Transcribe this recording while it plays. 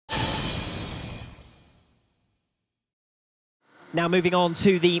Now moving on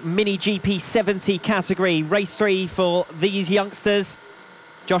to the Mini GP 70 category. Race 3 for these youngsters.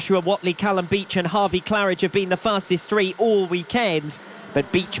 Joshua Whatley, Callum Beech and Harvey Claridge have been the fastest three all weekend,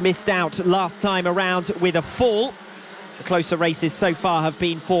 but Beech missed out last time around with a fall. The closer races so far have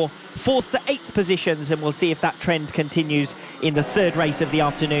been for 4th to 8th positions, and we'll see if that trend continues in the third race of the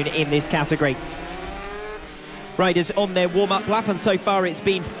afternoon in this category. Riders on their warm-up lap, and so far it's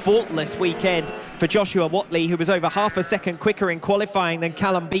been faultless weekend for Joshua Whatley, who was over half a second quicker in qualifying than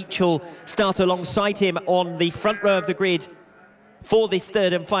Callum Beech, who'll start alongside him on the front row of the grid for this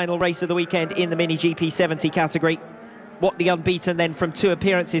third and final race of the weekend in the Mini GP 70 category. Whatley unbeaten then from 2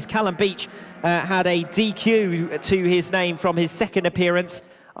 appearances. Callum Beech had a DQ to his name from his second appearance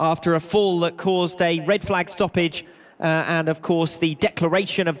after a fall that caused a red flag stoppage. And of course the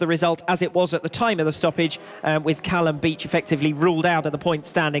declaration of the result as it was at the time of the stoppage, with Callum Beech effectively ruled out of the point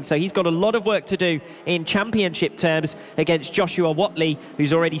standing. So he's got a lot of work to do in championship terms against Joshua Whatley,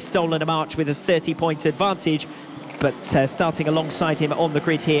 who's already stolen a march with a 30-point advantage, but starting alongside him on the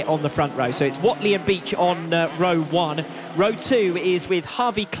grid here on the front row. So it's Whatley and Beech on row 1. Row 2 is with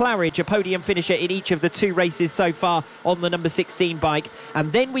Harvey Claridge, a podium finisher in each of the 2 races so far on the number 16 bike.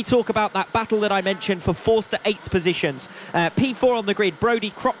 And then we talk about that battle that I mentioned for 4th to 8th positions. P4 on the grid, Brodie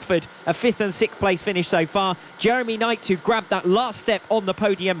Crockford, a 5th and 6th place finish so far. Jeremy Knight, who grabbed that last step on the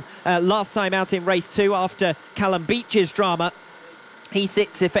podium last time out in race 2 after Callum Beech's drama. He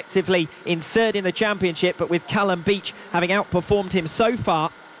sits effectively in 3rd in the championship, but with Callum Beech having outperformed him so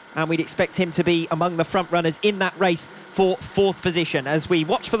far, and we'd expect him to be among the front runners in that race for 4th position. As we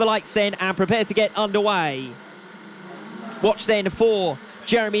watch for the lights then and prepare to get underway. Watch then for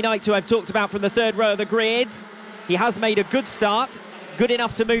Jeremy Knight, who I've talked about from the 3rd row of the grid. He has made a good start, good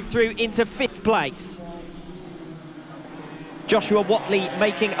enough to move through into 5th place. Joshua Whatley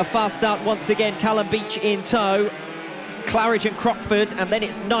making a fast start once again, Callum Beech in tow. Claridge and Crockford, and then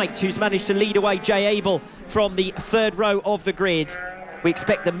it's Knight who's managed to lead away Jay Abel from the 3rd row of the grid. We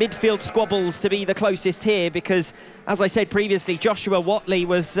expect the midfield squabbles to be the closest here because, as I said previously, Joshua Whatley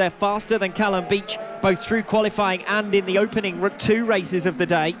was faster than Callum Beech, both through qualifying and in the opening 2 races of the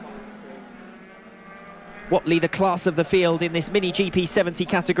day. Whatley, the class of the field in this Mini GP 70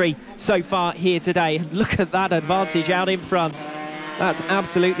 category so far here today. Look at that advantage out in front. That's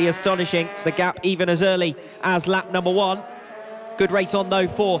absolutely astonishing, the gap even as early as lap number 1. Good race on though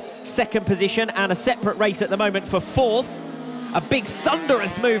for 2nd position, and a separate race at the moment for 4th. A big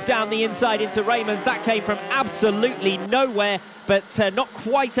thunderous move down the inside into Raymond's. That came from absolutely nowhere, but not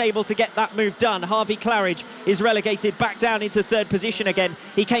quite able to get that move done. Harvey Claridge is relegated back down into 3rd position again.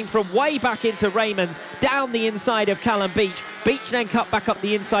 He came from way back into Raymond's, down the inside of Callum Beech. Beech then cut back up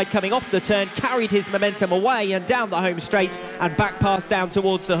the inside coming off the turn, carried his momentum away and down the home straight and back past down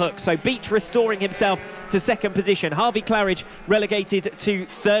towards the hook. So Beech restoring himself to 2nd position. Harvey Claridge relegated to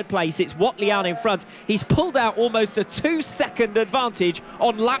 3rd place. It's Whatley out in front. He's pulled out almost a 2-second advantage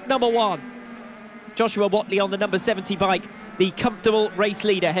on lap number 1. Joshua Whatley on the number 70 bike, the comfortable race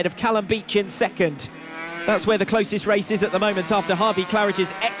leader, ahead of Callum Beech in 2nd. That's where the closest race is at the moment after Harvey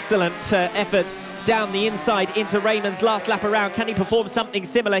Claridge's excellent effort down the inside into Raymond's last lap around. Can he perform something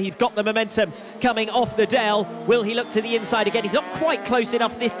similar? He's got the momentum coming off the Dell. Will he look to the inside again? He's not quite close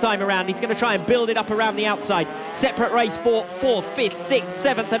enough this time around. He's going to try and build it up around the outside. Separate race for 4th, 5th, 6th,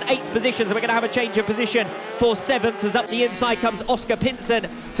 7th and 8th positions. And we're going to have a change of position for 7th as up the inside comes Oscar Pinson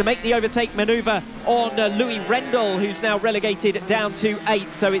to make the overtake manoeuvre on Louis Rendell, who's now relegated down to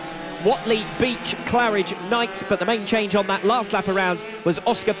 8th. So it's Whatley, Beech, Claridge, Knight, but the main change on that last lap around was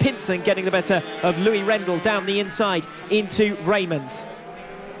Oscar Pinson getting the better of Louis Rendell down the inside into Raymond's.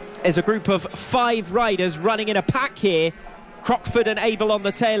 There's a group of 5 riders running in a pack here. Crockford and Abel on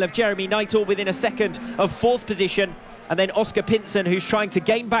the tail of Jeremy Knight, all within a second of 4th position. And then Oscar Pinson, who's trying to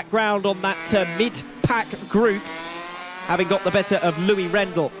gain back ground on that mid-pack group, having got the better of Louis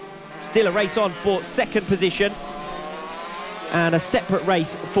Rendell. Still a race on for 2nd position. And a separate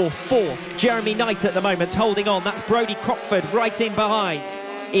race for 4th. Jeremy Knight at the moment holding on. That's Brodie Crockford right in behind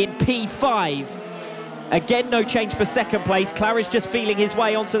in P5. Again, no change for 2nd place. Claridge just feeling his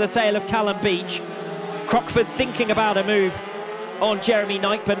way onto the tail of Callum Beech. Crockford thinking about a move on Jeremy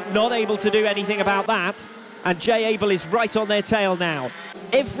Knight, but not able to do anything about that. And Jay Abel is right on their tail now.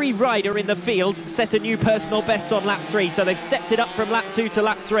 Every rider in the field set a new personal best on lap 3, so they've stepped it up from lap 2 to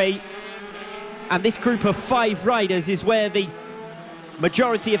lap 3. And this group of 5 riders is where the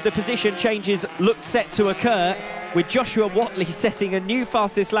majority of the position changes looked set to occur, with Joshua Whatley setting a new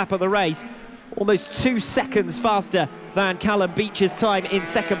fastest lap of the race, almost 2 seconds faster than Callum Beech's time in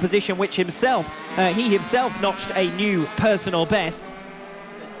 2nd position, which he himself notched a new personal best.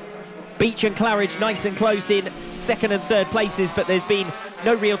 Beach and Claridge nice and close in second and third places, but there's been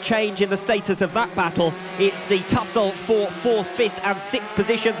no real change in the status of that battle. It's the tussle for fourth, fifth and sixth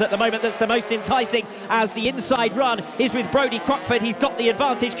positions at the moment that's the most enticing, as the inside run is with Brodie Crockford. He's got the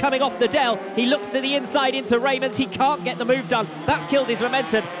advantage coming off the Dell. He looks to the inside into Raymond's. He can't get the move done. That's killed his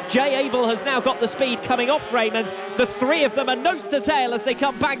momentum. Jay Abel has now got the speed coming off Raymond's. The three of them are nose to tail as they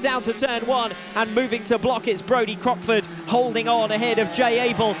come back down to turn one, and moving to block, it's Brodie Crockford holding on ahead of Jay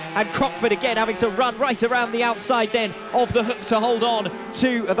Abel, and Crockford again having to run right around the outside then of the hook to hold on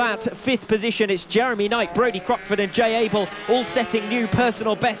to that fifth position. It's Jeremy Knight, Brodie Crockford and Jay Abel all setting new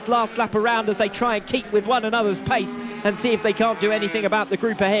personal best last lap around as they try and keep with one another's pace and see if they can't do anything about the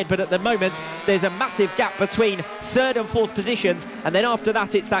group ahead. But at the moment there's a massive gap between third and fourth positions, and then after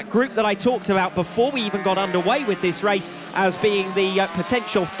that it's that group that I talked about before we even got underway with this race as being the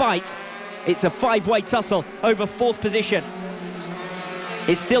potential fight. It's a five-way tussle over fourth position.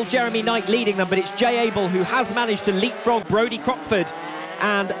 It's still Jeremy Knight leading them, but it's Jay Abel who has managed to leapfrog Brodie Crockford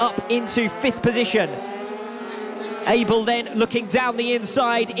and up into fifth position. Abel then looking down the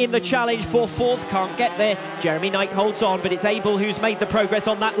inside in the challenge for fourth, can't get there. Jeremy Knight holds on, but it's Abel who's made the progress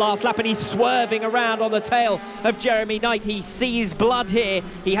on that last lap, and he's swerving around on the tail of Jeremy Knight. He sees blood here.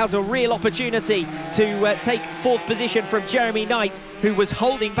 He has a real opportunity to take fourth position from Jeremy Knight, who was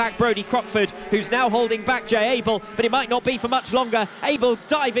holding back Brodie Crockford, who's now holding back Jay Abel, but it might not be for much longer. Abel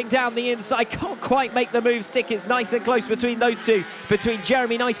diving down the inside, can't quite make the move stick. It's nice and close between those two, between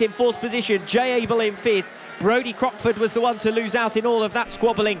Jeremy Knight in fourth position, Jay Abel in fifth. Brodie Crockford was the one to lose out in all of that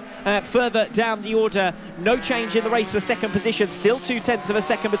squabbling further down the order. No change in the race for second position. Still 0.2 of a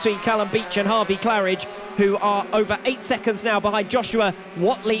second between Callum Beach and Harvey Claridge, who are over 8 seconds now behind Joshua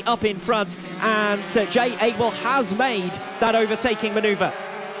Watley up in front. And Jay Abel has made that overtaking manoeuvre.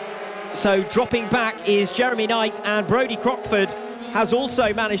 So dropping back is Jeremy Knight, and Brodie Crockford has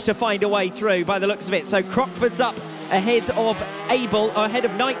also managed to find a way through by the looks of it. So Crockford's up ahead of Abel, or ahead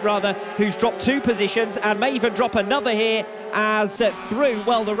of Knight rather, who's dropped 2 positions and may even drop another here as through,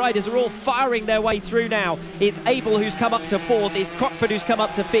 well, the riders are all firing their way through now. It's Abel who's come up to fourth, it's Crockford who's come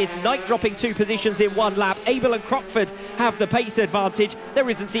up to fifth, Knight dropping 2 positions in 1 lap. Abel and Crockford have the pace advantage. There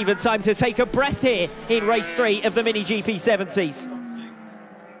isn't even time to take a breath here in race 3 of the Mini GP 70s.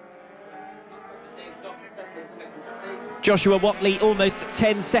 Joshua Watley almost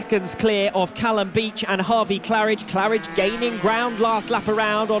 10 seconds clear of Callum Beach and Harvey Claridge. Claridge gaining ground last lap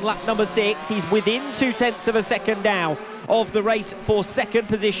around on lap number 6. He's within 0.2 of a second now of the race for second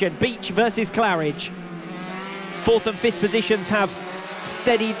position. Beach versus Claridge. Fourth and fifth positions have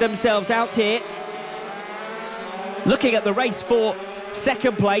steadied themselves out here. Looking at the race for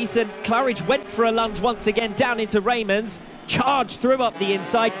second place, and Claridge went for a lunge once again down into Raymond's, charged through up the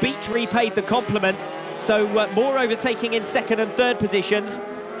inside. Beach repaid the compliment. So more overtaking in second and third positions.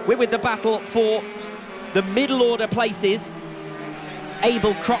 We're with the battle for the middle order places.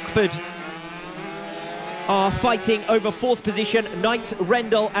 Abel, Crockford are fighting over fourth position. Knight,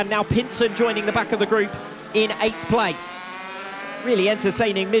 Rendell and now Pinson joining the back of the group in 8th place. Really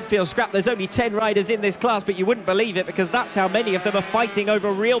entertaining midfield scrap. There's only 10 riders in this class, but you wouldn't believe it because that's how many of them are fighting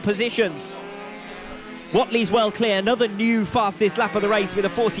over real positions. Watley's well clear, another new fastest lap of the race with a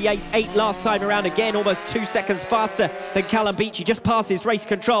 48.8 last time around. Again, almost 2 seconds faster than Callum Beach. He just passes race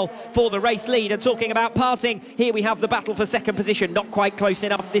control for the race lead. And talking about passing, here we have the battle for second position. Not quite close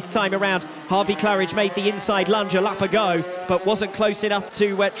enough this time around. Harvey Claridge made the inside lunge a lap ago, but wasn't close enough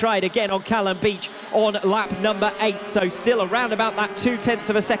to try it again on Callum Beach on lap number 8. So still around about that 0.2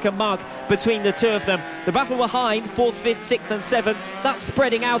 of a second mark between the two of them. The battle behind, 4th, 5th, 6th and 7th. That's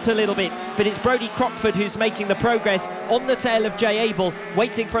spreading out a little bit, but it's Brodie Crockford who's making the progress on the tail of Jay Abel,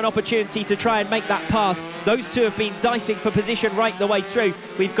 waiting for an opportunity to try and make that pass. Those two have been dicing for position right the way through.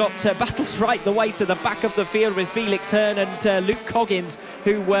 We've got battles right the way to the back of the field with Felix Hearn and Luke Coggins,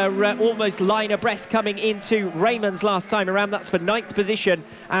 who were almost line abreast coming into Raymond's last time around. That's for 9th position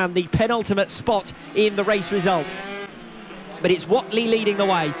and the penultimate spot in the race results. But it's Watley leading the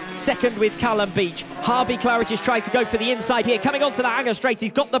way. Second with Callum Beach. Harvey Claridge is trying to go for the inside here. Coming onto the hanger straight,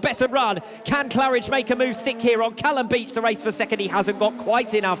 he's got the better run. Can Claridge make a move stick here on Callum Beach? The race for second, he hasn't got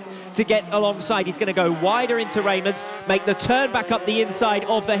quite enough to get alongside. He's going to go wider into Raymond's, make the turn back up the inside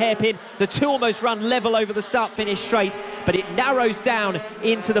of the hairpin. The two almost run level over the start-finish straight, but it narrows down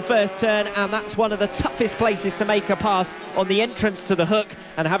into the first turn, and that's one of the toughest places to make a pass on the entrance to the hook,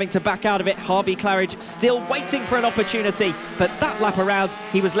 and having to back out of it. Harvey Claridge still waiting for an opportunity, but that lap around,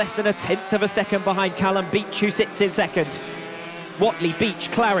 he was less than 1/10 of a second behind Callum Beach, who sits in second. Watley, Beach,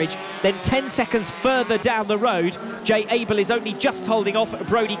 Claridge. Then 10 seconds further down the road, Jay Abel is only just holding off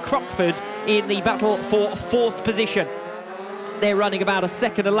Brodie Crockford in the battle for 4th position. They're running about a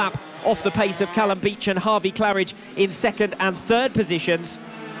second a lap off the pace of Callum Beech and Harvey Claridge in second and third positions.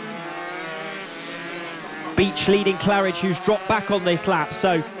 Beech leading Claridge, who's dropped back on this lap,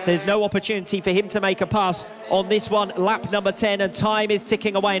 so there's no opportunity for him to make a pass on this one. Lap number 10, and time is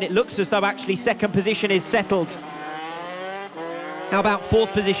ticking away, and it looks as though actually second position is settled. How about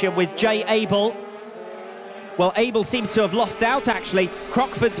fourth position with Jay Abel? Well, Abel seems to have lost out, actually.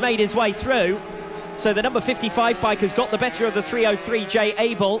 Crockford's made his way through. So the number 55 bike has got the better of the 303 Jay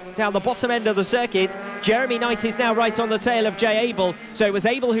Abel down the bottom end of the circuit. Jeremy Knight is now right on the tail of Jay Abel. So it was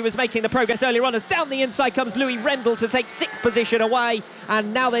Abel who was making the progress earlier on, as down the inside comes Louis Rendell to take sixth position away.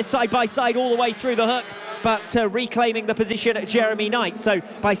 And now they're side by side all the way through the hook, but reclaiming the position at Jeremy Knight. So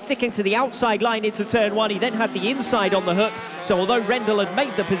by sticking to the outside line into turn one, he then had the inside on the hook. So although Rendell had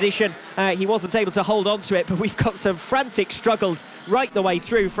made the position, he wasn't able to hold on to it. But we've got some frantic struggles right the way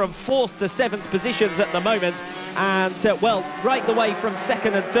through from fourth to seventh positions at the moment. And, well, right the way from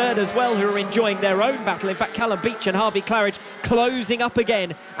second and third as well, who are enjoying their own battle. In fact, Callum Beech and Harvey Claridge closing up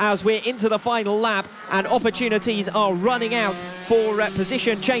again as we're into the final lap. And opportunities are running out for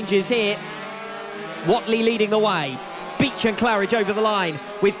position changes here. Whatley leading the way. Beech and Claridge over the line,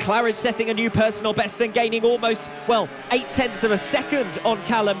 with Claridge setting a new personal best and gaining almost, well, 0.8 of a second on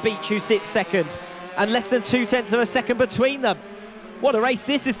Callum Beech, who sits second, and less than 0.2 of a second between them. What a race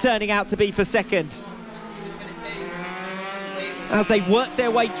this is turning out to be for second. As they work their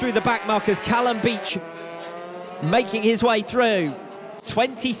way through the back markers, Callum Beech making his way through.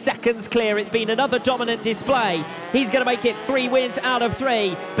 20 seconds clear. It's been another dominant display. He's going to make it 3 wins out of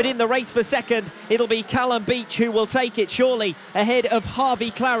 3, but in the race for second, it'll be Callum Beech who will take it, surely, ahead of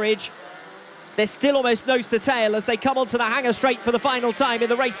Harvey Claridge. They're still almost nose to tail as they come onto the hanger straight for the final time in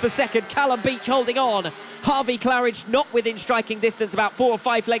the race for second. Callum Beech holding on. Harvey Claridge not within striking distance, about 4 or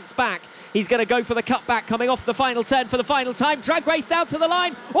 5 lengths back. He's going to go for the cutback, coming off the final turn for the final time. Drag race down to the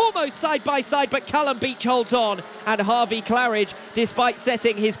line, almost side by side, but Callum Beech holds on. And Harvey Claridge, despite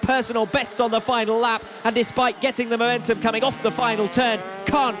setting his personal best on the final lap, and despite getting the momentum coming off the final turn,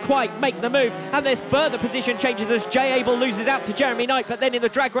 can't quite make the move. And there's further position changes as Jay Abel loses out to Jeremy Knight, but then in the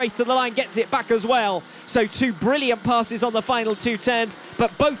drag race to the line gets it back as well. So 2 brilliant passes on the final 2 turns,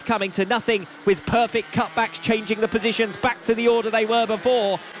 but both coming to nothing, with perfect cutbacks changing the positions back to the order they were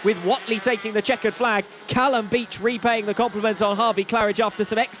before, with Whatley taking the checkered flag. Callum Beech repaying the compliments on Harvey Claridge after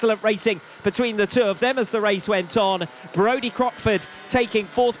some excellent racing between the two of them as the race went on. Brodie Crockford taking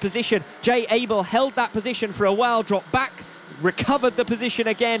 4th position. Jay Abel held that position for a while, dropped back, recovered the position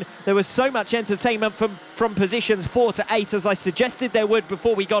again. There was so much entertainment from positions 4 to 8, as I suggested there would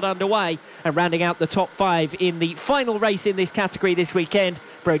before we got underway. And rounding out the top 5 in the final race in this category this weekend,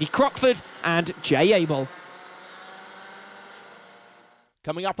 Brodie Crockford and Jay Abel.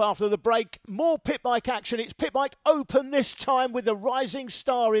 Coming up after the break, more pit bike action. It's Pit Bike Open this time with the rising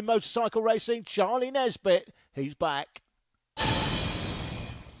star in motorcycle racing, Charlie Nesbitt. He's back.